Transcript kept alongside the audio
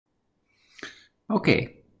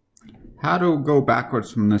Okay, how to go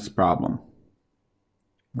backwards from this problem?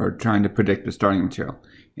 We're trying to predict the starting material.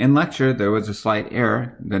 In lecture, there was a slight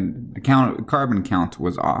error. The carbon count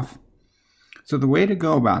was off. So the way to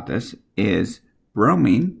go about this is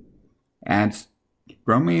bromine in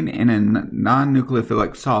a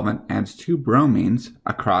non-nucleophilic solvent adds 2 bromines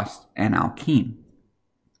across an alkene.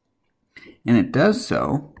 And it does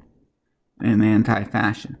so in an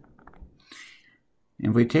anti-fashion.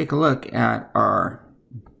 If we take a look at our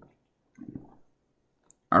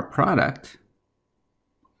product,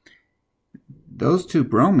 those 2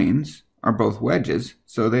 bromines are both wedges,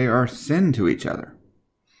 so they are syn to each other.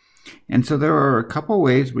 And so there are a couple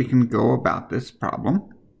ways we can go about this problem.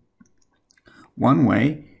 One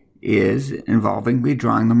way is involving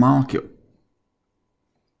redrawing the molecule.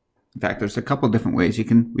 In fact, there's a couple different ways you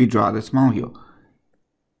can redraw this molecule.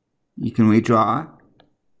 You can redraw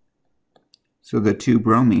so the 2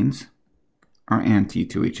 bromines are anti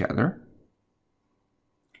to each other.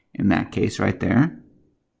 In that case right there,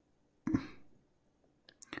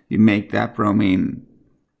 you make that bromine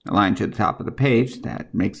align to the top of the page.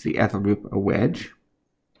 That makes the ethyl group a wedge.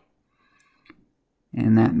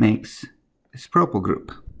 And that makes this propyl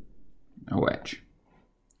group a wedge,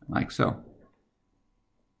 like so.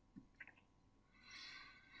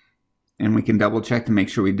 And we can double check to make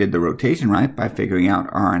sure we did the rotation right by figuring out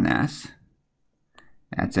R and S.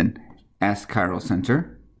 That's an S chiral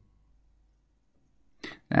center.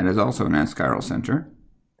 That is also an S chiral center.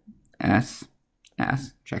 S,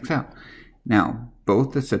 S, checks out. Now,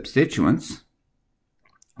 both the substituents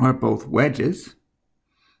are both wedges,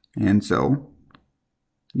 and so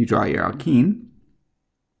you draw your alkene.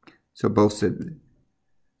 So both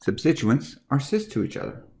substituents are cis to each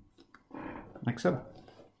other, like so.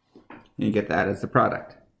 And you get that as the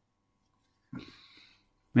product.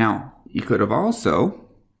 Now, you could have also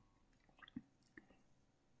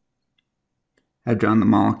drawn the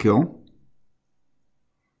molecule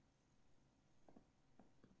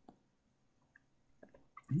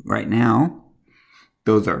right now.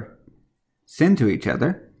 Those are syn to each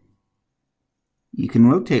other. You can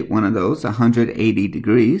rotate one of those 180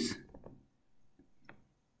 degrees.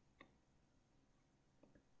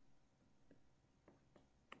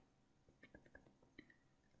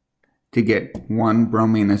 To get one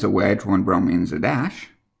bromine as a wedge, one bromine as a dash.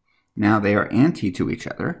 Now they are anti to each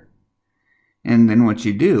other. And then what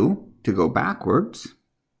you do to go backwards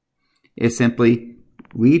is simply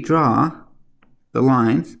redraw the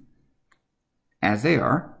lines as they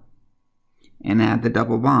are and add the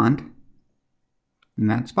double bond in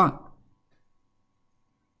that spot.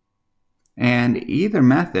 And either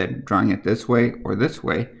method, drawing it this way or this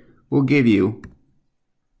way, will give you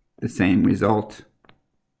the same result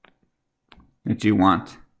that you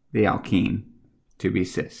want the alkene to be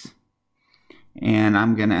cis. And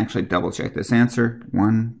I'm going to actually double check this answer.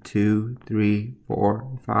 1, 2, 3,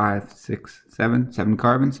 4, 5, 6, 7. 7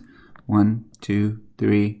 carbons. 1, 2,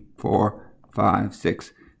 3, 4, 5,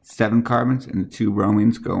 6, 7 carbons. And the 2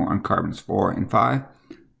 bromines go on carbons 4 and 5.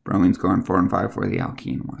 Bromines go on 4 and 5 where the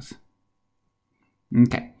alkene was.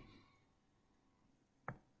 Okay.